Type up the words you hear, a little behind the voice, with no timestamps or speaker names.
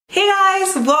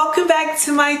welcome back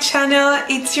to my channel.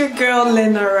 It's your girl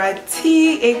Lenora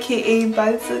T, aka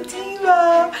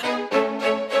Balsativa.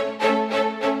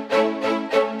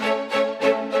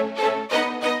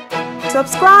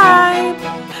 Subscribe.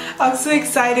 I'm so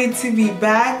excited to be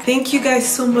back. Thank you guys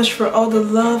so much for all the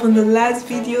love on the last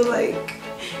video. Like,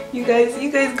 you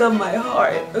guys got my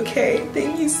heart. Okay,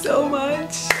 thank you so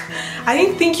much. I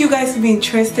didn't think you guys would be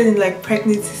interested in like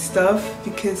pregnancy stuff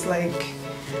because like,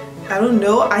 I don't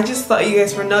know, I just thought you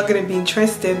guys were not gonna be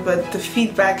interested, but the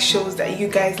feedback shows that you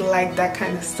guys like that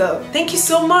kind of stuff. Thank you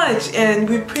so much, and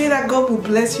we pray that God will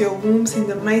bless your wombs in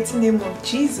the mighty name of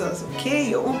Jesus. Okay,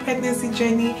 your own pregnancy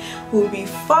journey will be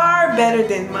far better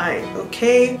than mine.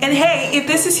 Okay, and hey, if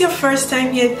this is your first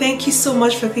time here, thank you so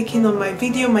much for clicking on my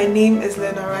video. My name is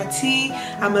Lenora T.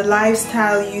 I'm a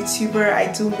lifestyle YouTuber. I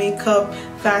do makeup,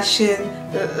 fashion,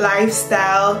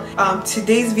 lifestyle.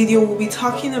 Today's video will be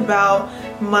talking about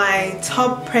my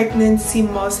top pregnancy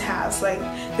must-haves, like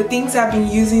the things I've been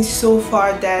using so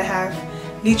far that have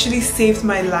literally saved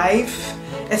my life,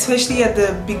 especially at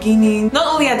the beginning. Not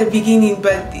only at the beginning,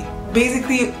 but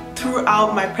basically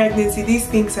throughout my pregnancy. These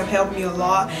things have helped me a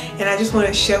lot, and I just want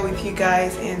to share with you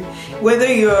guys. And whether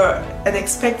you're an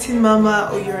expecting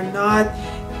mama or you're not,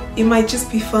 it might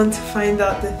just be fun to find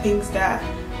out the things that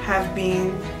have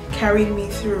been carrying me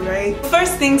through, right?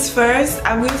 First things first,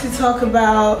 I'm going to talk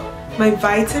about my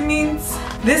vitamins.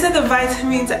 These are the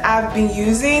vitamins I've been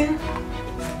using.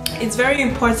 It's very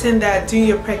important that during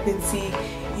your pregnancy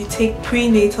you take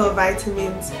prenatal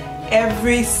vitamins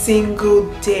every single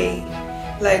day.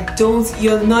 Like,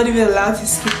 you're not even allowed to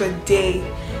skip a day.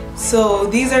 So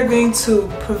these are going to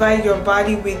provide your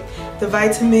body with the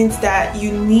vitamins that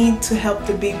you need to help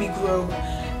the baby grow,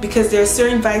 because there are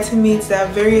certain vitamins that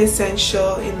are very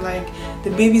essential in like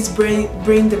the baby's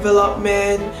brain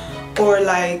development, or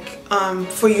like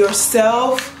for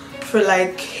yourself, for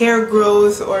like hair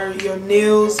growth or your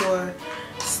nails or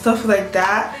stuff like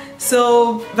that.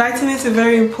 So vitamins are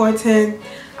very important.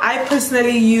 I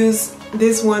personally use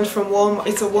this one from Walmart.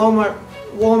 It's a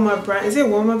Walmart brand. Is it a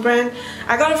Walmart brand?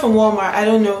 I got it from Walmart, I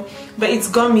don't know, but it's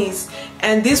gummies,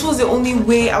 and this was the only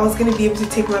way I was gonna be able to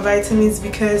take my vitamins,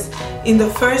 because in the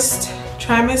first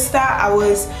trimester I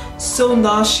was so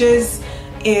nauseous,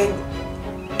 and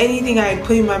anything I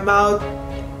put in my mouth,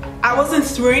 I wasn't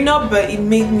throwing up, but it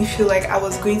made me feel like I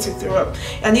was going to throw up.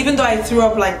 And even though I threw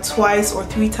up like twice or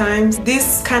 3 times,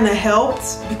 this kind of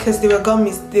helped because they were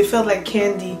gummies. They felt like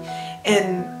candy,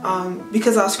 and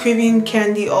because I was craving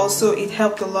candy also, it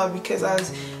helped a lot, because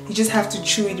you just have to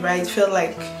chew it, right? It felt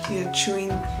like you're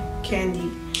chewing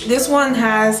candy. This one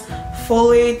has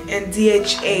folate and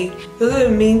DHA. Those are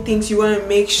the main things you want to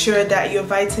make sure that your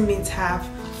vitamins have: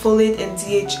 folate and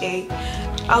DHA.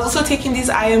 I was also taking these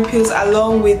iron pills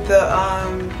along with the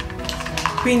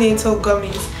prenatal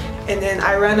gummies, and then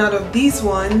I ran out of these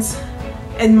ones,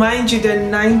 and mind you, there are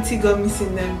 90 gummies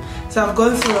in them, so I've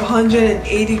gone through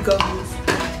 180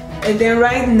 gummies. And then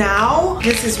right now,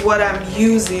 this is what I'm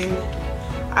using.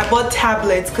 I bought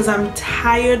tablets because I'm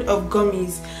tired of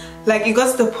gummies. Like, it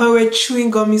got to the point where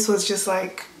chewing gummies was just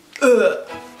like, ugh.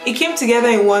 It came together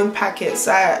in one packet,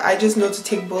 so I just know to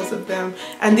take both of them.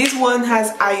 And this one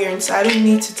has iron, so I don't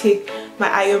need to take my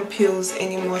iron pills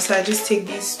anymore. So I just take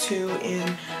these 2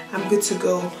 and I'm good to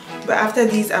go. But after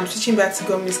these, I'm switching back to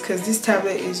gummies because this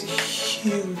tablet is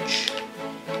huge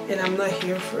and I'm not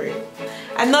here for it.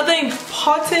 Another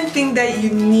important thing that you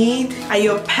need are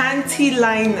your panty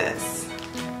liners.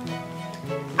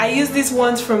 I use these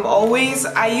ones from Always.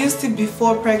 I used it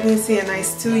before pregnancy and I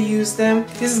still use them.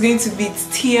 This is going to be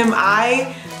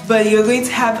TMI, but you're going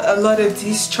to have a lot of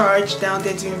discharge down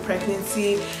there during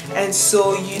pregnancy, and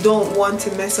so you don't want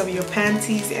to mess up your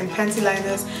panties. And panty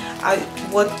liners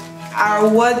are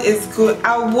what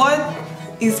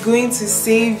is going to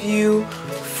save you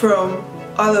from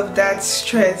all of that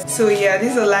stress. So yeah,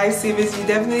 these are lifesavers. You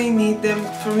definitely need them.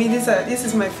 For me, this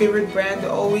is my favorite brand, the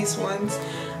Always ones.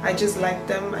 I just like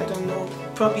them. I don't know,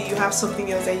 probably you have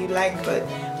something else that you like, but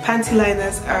panty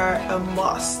liners are a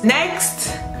must.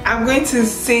 Next, I'm going to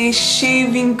say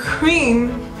shaving cream,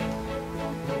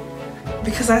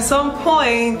 because at some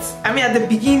point, I mean at the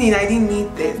beginning, I didn't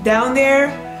need this. Down there,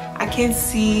 I can't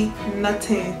see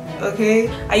nothing,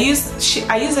 okay? I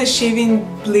use a shaving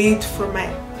blade for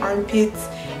my armpits,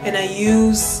 and I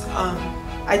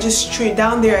just trim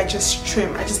down there. I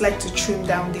just like to trim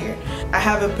down there. I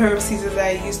have a pair of scissors that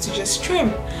I use to just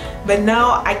trim, but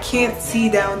now I can't see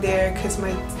down there because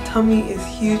my tummy is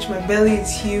huge, my belly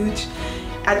is huge.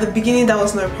 At the beginning that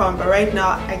was no problem, but right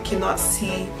now I cannot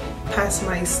see past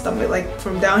my stomach. Like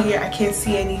from down here I can't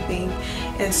see anything,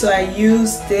 and so I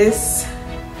use this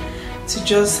to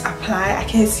just apply. I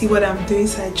can't see what I'm doing,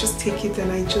 so I just take it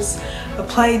and I just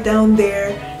apply it down there,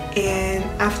 and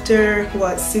after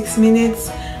what, 6 minutes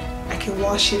I can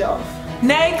wash it off.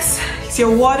 Next is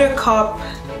your water cup.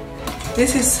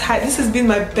 This has been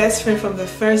my best friend from the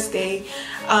first day.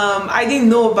 I didn't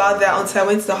know about that until I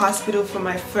went to the hospital for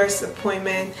my first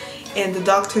appointment, and the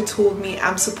doctor told me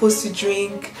I'm supposed to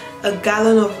drink a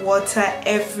gallon of water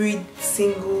every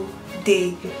single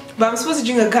day. But I'm supposed to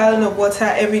drink a gallon of water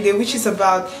every day, which is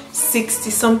about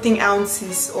 60 something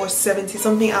ounces or 70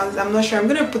 something ounces. I'm not sure. I'm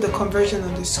gonna put the conversion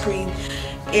on the screen.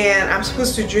 And I'm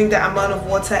supposed to drink that amount of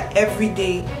water every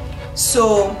day.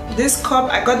 So this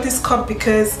cup, I got this cup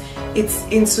because it's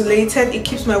insulated. It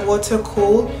keeps my water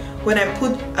cold. When I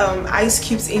put ice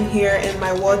cubes in here and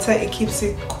my water, it keeps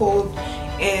it cold,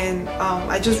 and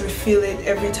I just refill it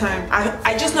every time.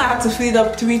 I just know I have to fill it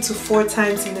up 3 to 4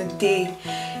 times in a day,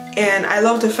 and I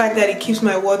love the fact that it keeps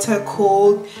my water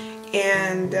cold.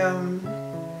 And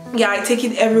yeah, I take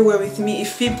it everywhere with me. It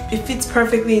fits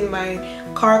perfectly in my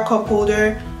car cup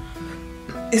holder.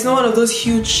 It's not one of those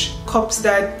huge cups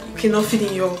that you cannot fit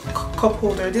in your cup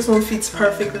holder. This one fits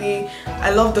perfectly.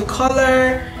 I love the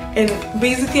color, and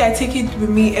basically I take it with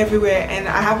me everywhere, and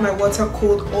I have my water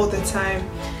cold all the time,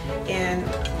 and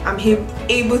I'm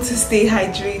able to stay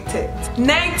hydrated.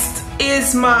 Next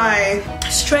is my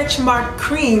stretch mark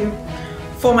cream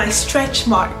for my stretch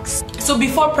marks. So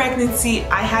before pregnancy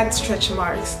I had stretch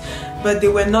marks, but they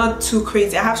were not too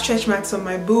crazy. I have stretch marks on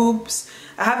my boobs.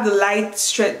 I have the light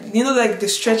stretch, you know, like the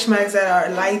stretch marks that are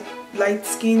light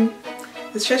skin,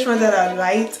 the stretch marks that are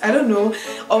light, I don't know,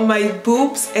 on my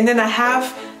boobs. And then I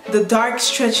have the dark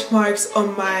stretch marks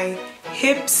on my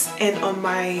hips and on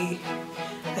my,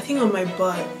 I think on my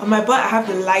butt. On my butt I have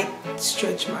the light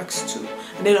stretch marks too.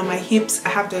 And then on my hips I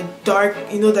have the dark,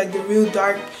 you know, like the real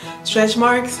dark stretch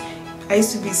marks. I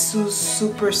used to be so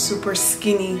super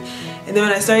skinny, and then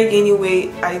when I started gaining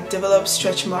weight I developed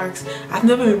stretch marks. I've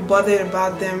never been bothered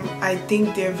about them. I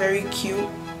think they're very cute.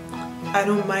 I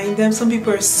don't mind them. Some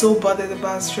people are so bothered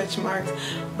about stretch marks,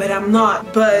 but I'm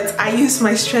not. But I use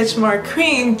my stretch mark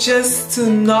cream just to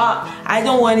not, I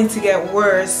don't want it to get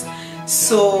worse.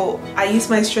 So I use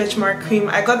my stretch mark cream.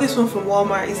 I got this one from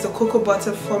Walmart. It's the cocoa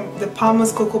butter, from the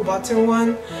Palmer's cocoa butter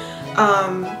one.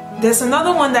 There's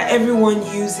another one that everyone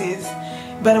uses,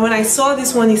 but when I saw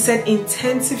this one it said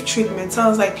intensive treatment, so I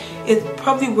was like, it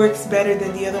probably works better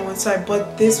than the other one, so I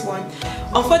bought this one.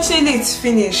 Unfortunately it's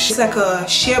finished. It's like a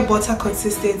shea butter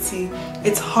consistency.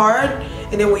 It's hard,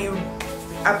 and then when you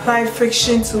apply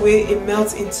friction to it, it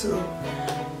melts into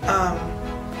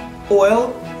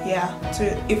oil. Yeah, so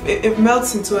it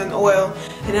melts into an oil,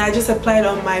 and I just applied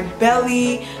on my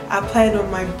belly, I applied on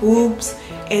my boobs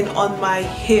and on my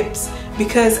hips,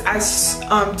 because as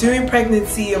during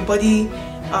pregnancy your body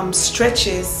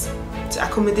stretches to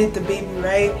accommodate the baby,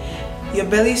 right? Your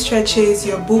belly stretches,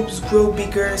 your boobs grow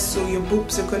bigger, so your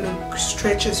boobs are gonna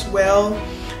stretch as well.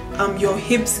 Your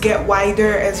hips get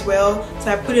wider as well,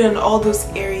 so I put it on all those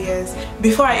areas.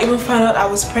 Before I even found out I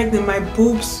was pregnant, my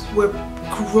boobs were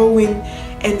growing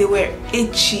and they were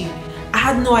itchy. I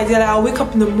had no idea that I'll wake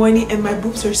up in the morning and my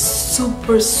boobs are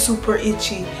super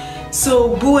itchy.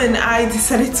 So Boo and I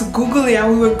decided to Google it,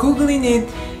 and we were Googling it,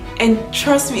 and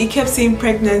trust me, it kept saying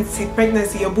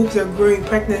pregnancy, your boobs are growing,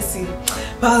 pregnancy.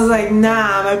 But I was like,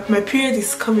 nah, my period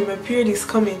is coming, my period is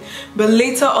coming. But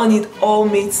later on it all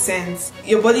made sense.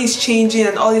 Your body is changing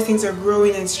and all these things are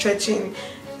growing and stretching.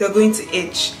 They're going to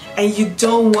itch, and you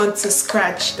don't want to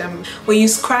scratch them. When you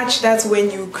scratch, that's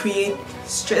when you create,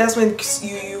 that's when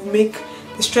you make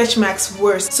the stretch marks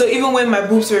worse. So even when my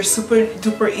boobs were super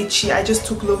duper itchy, I just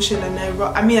took lotion and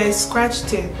I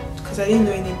scratched it because I didn't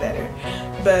know any better.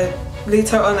 But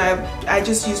later on I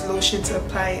just used lotion to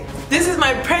apply it. This is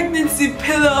my pregnancy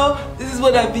pillow. This is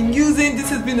what I've been using. This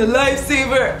has been a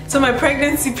lifesaver. So my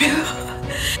pregnancy pillow.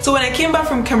 So when I came back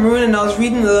from Cameroon and I was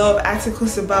reading a lot of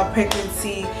articles about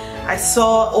pregnancy, I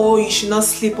saw, oh, you should not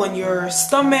sleep on your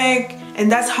stomach. And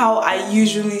that's how I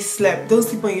usually slept. Don't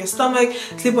sleep on your stomach,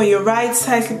 sleep on your right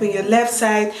side, sleep on your left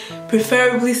side,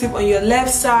 preferably sleep on your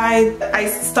left side. I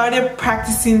started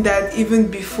practicing that even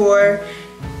before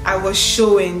I was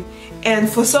showing. And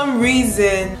for some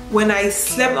reason, when I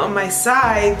slept on my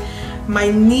side,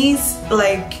 my knees,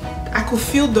 like, I could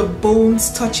feel the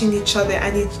bones touching each other,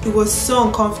 and it was so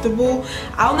uncomfortable.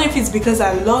 I don't know if it's because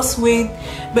I lost weight,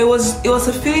 but it was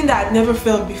a feeling that I'd never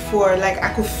felt before. Like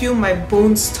I could feel my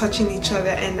bones touching each other,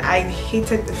 and I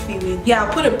hated the feeling. Yeah,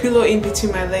 I put a pillow in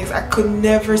between my legs. I could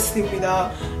never sleep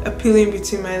without a pillow in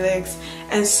between my legs.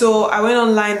 And so I went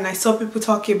online and I saw people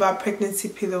talking about pregnancy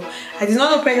pillow. I did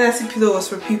not know pregnancy pillow was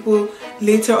for people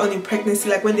later on in pregnancy,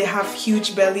 like when they have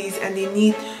huge bellies and they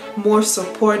need more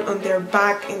support on their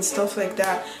back and stuff like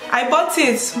that. I bought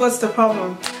it. What's the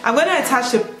problem? I'm gonna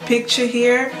attach a picture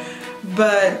here,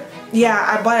 but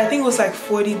yeah, I bought it. I think it was like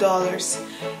 $40,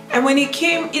 and when it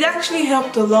came, it actually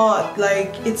helped a lot.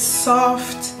 Like it's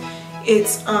soft.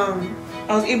 It's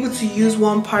I was able to use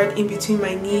one part in between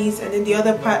my knees, and then the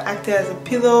other part acted as a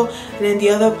pillow, and then the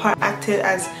other part acted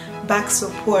as back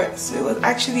support. So it was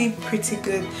actually pretty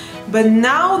good. But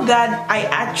now that I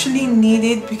actually need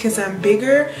it because I'm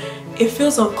bigger, it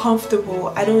feels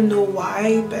uncomfortable. I don't know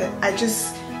why, but I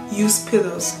just use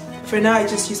pillows. For now, I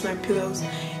just use my pillows.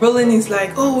 Roland is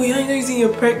like, oh, you're not using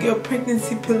your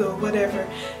pregnancy pillow, whatever.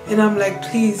 And I'm like,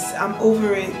 please, I'm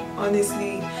over it,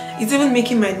 honestly. It's even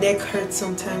making my neck hurt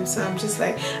sometimes, so I'm just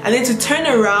like, and then to turn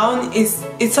around it's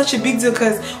such a big deal,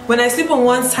 because when I sleep on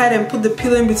one side and put the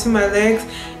pillow in between my legs,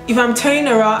 if I'm turning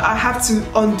around, I have to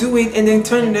undo it and then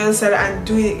turn on the other side and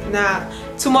do it. Nah,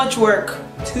 too much work.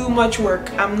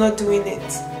 I'm not doing it.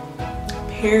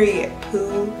 Period.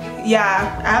 Poo.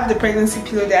 Yeah, I have the pregnancy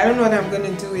pillow there. I don't know what I'm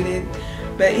gonna do with it,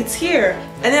 but it's here.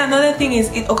 And then another thing is,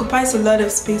 it occupies a lot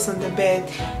of space on the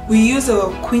bed. We use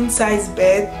a queen size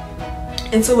bed,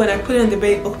 and so when I put it on the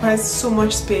bed, it occupies so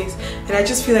much space, and I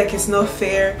just feel like it's not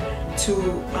fair to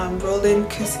Roland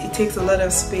because it takes a lot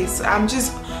of space. So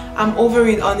I'm over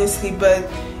it, honestly, but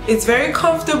it's very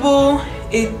comfortable.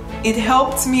 It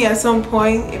helped me at some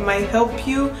point. It might help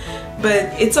you,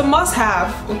 but it's a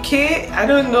must-have, okay? I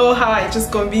don't know how I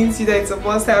just convinced you that it's a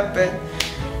must-have, but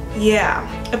yeah,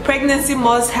 a pregnancy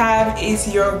must-have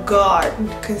is your God,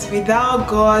 because without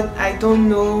God, I don't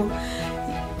know,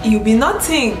 you'll be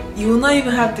nothing. You will not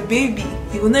even have the baby.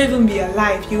 You will not even be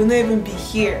alive. You will not even be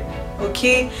here,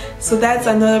 okay? So that's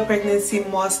another pregnancy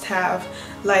must-have.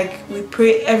 Like, we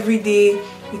pray every day.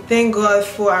 We thank God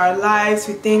for our lives.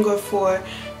 We thank God for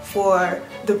we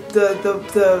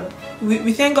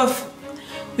thank God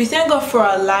for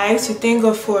our lives. We thank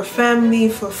God for family,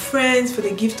 for friends, for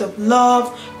the gift of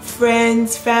love,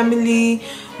 friends, family.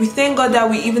 We thank God that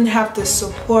we even have the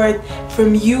support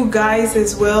from you guys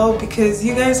as well, because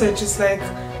you guys are just like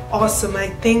awesome. I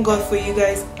thank God for you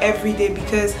guys every day,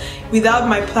 because without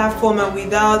my platform and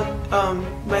without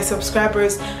my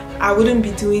subscribers, I wouldn't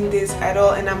be doing this at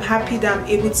all. And I'm happy that I'm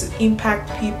able to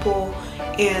impact people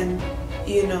and,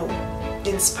 you know,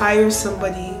 inspire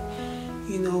somebody,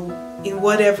 you know, in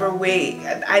whatever way.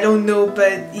 I don't know,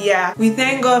 but yeah, we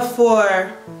thank God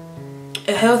for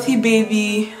a healthy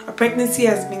baby. Our pregnancy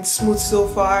has been smooth so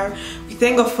far. We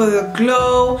thank God for the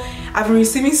glow. I've been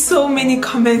receiving so many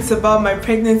comments about my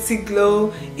pregnancy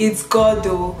glow. It's God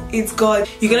though, it's God.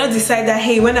 You cannot decide that,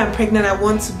 hey, when I'm pregnant I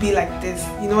want to be like this,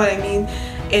 you know what I mean?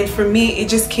 And for me, it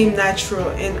just came natural,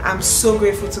 and I'm so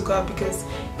grateful to God because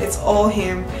it's all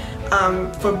Him,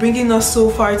 for bringing us so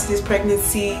far to this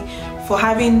pregnancy, for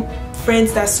having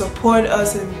friends that support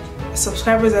us and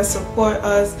subscribers that support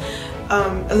us.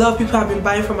 A lot of people have been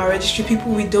buying from our registry,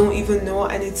 people we don't even know,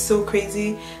 and it's so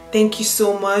crazy. Thank you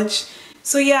so much.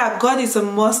 So yeah, God is a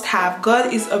must-have.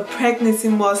 God is a pregnancy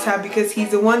must-have, because He's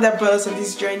the one that brought us on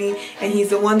this journey, and He's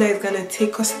the one that is going to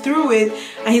take us through it,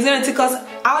 and He's going to take us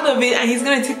out of it, and He's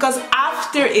going to take us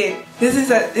after it. This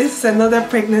is another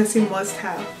pregnancy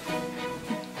must-have.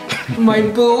 My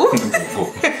boo.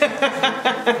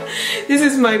 This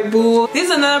is my boo. This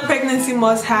is another pregnancy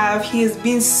must-have. He has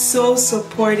been so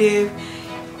supportive,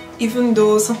 even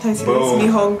though sometimes he makes me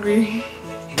hungry.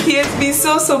 He has been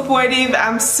so supportive.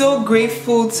 I'm so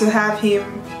grateful to have him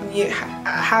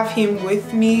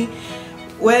with me,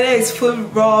 whether it's food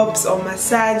rubs or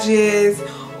massages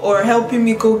or helping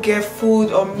me go get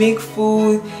food or make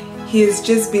food. He has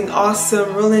just been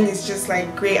awesome. Roland is just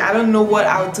like great. I don't know what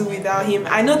I'll do without him.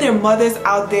 I know there are mothers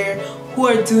out there who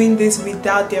are doing this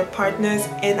without their partners,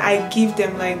 and I give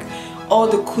them like all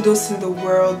the kudos in the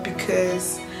world,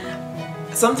 because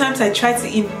sometimes I try to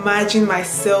imagine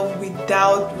myself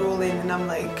without Roland, and I'm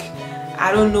like,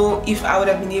 I don't know if I would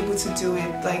have been able to do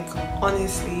it. Like,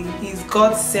 honestly, he's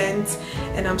God sent,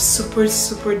 and I'm super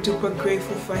duper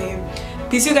grateful for him.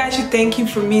 Please, you guys should thank him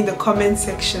for me in the comment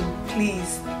section,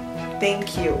 please.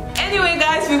 thank you. Anyway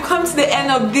guys, we've come to the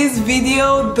end of this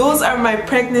video. Those are my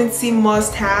pregnancy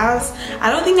must-haves.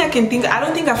 I don't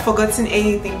think I've forgotten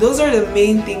anything. Those are the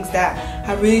main things that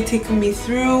have really taken me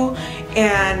through,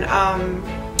 and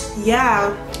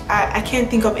yeah, I can't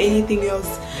think of anything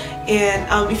else.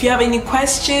 And if you have any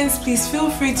questions, please feel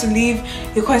free to leave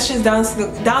your questions down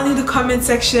in the comment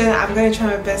section. I'm gonna try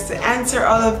my best to answer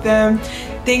all of them.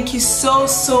 Thank you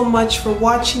so much for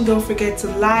watching. Don't forget to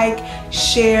like,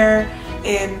 share,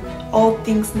 and all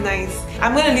things nice.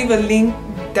 I'm gonna leave a link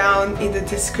down in the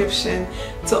description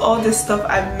to all the stuff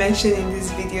I've mentioned in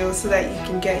this video so that you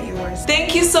can get yours.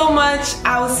 Thank you so much.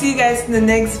 I will see you guys in the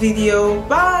next video.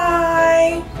 Bye.